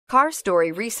Car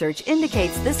Story research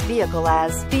indicates this vehicle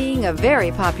as being a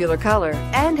very popular color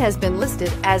and has been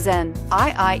listed as an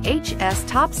IIHS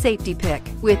top safety pick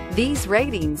with these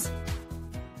ratings.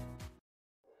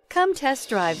 Come test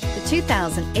drive the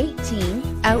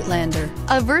 2018 Outlander.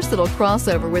 A versatile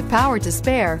crossover with power to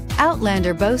spare,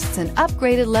 Outlander boasts an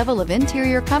upgraded level of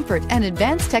interior comfort and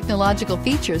advanced technological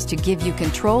features to give you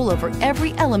control over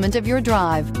every element of your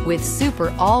drive. With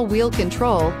super all-wheel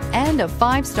control and a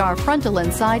 5-star frontal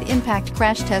and side impact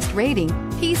crash test rating,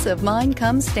 peace of mind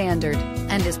comes standard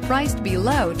and is priced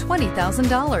below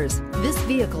 $20,000. This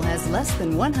vehicle has less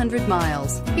than 100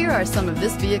 miles. Here are some of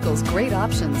this vehicle's great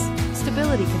options: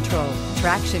 stability control,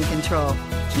 traction control,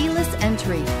 keyless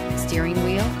entry, steering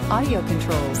wheel audio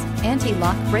controls,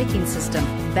 anti-lock braking system,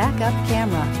 backup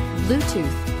camera,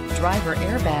 Bluetooth, driver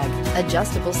airbag,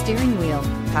 adjustable steering wheel,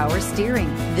 power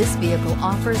steering. This vehicle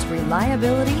offers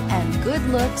reliability and good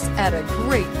looks at a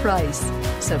great price.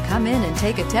 So come in and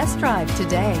take a test drive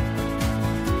today.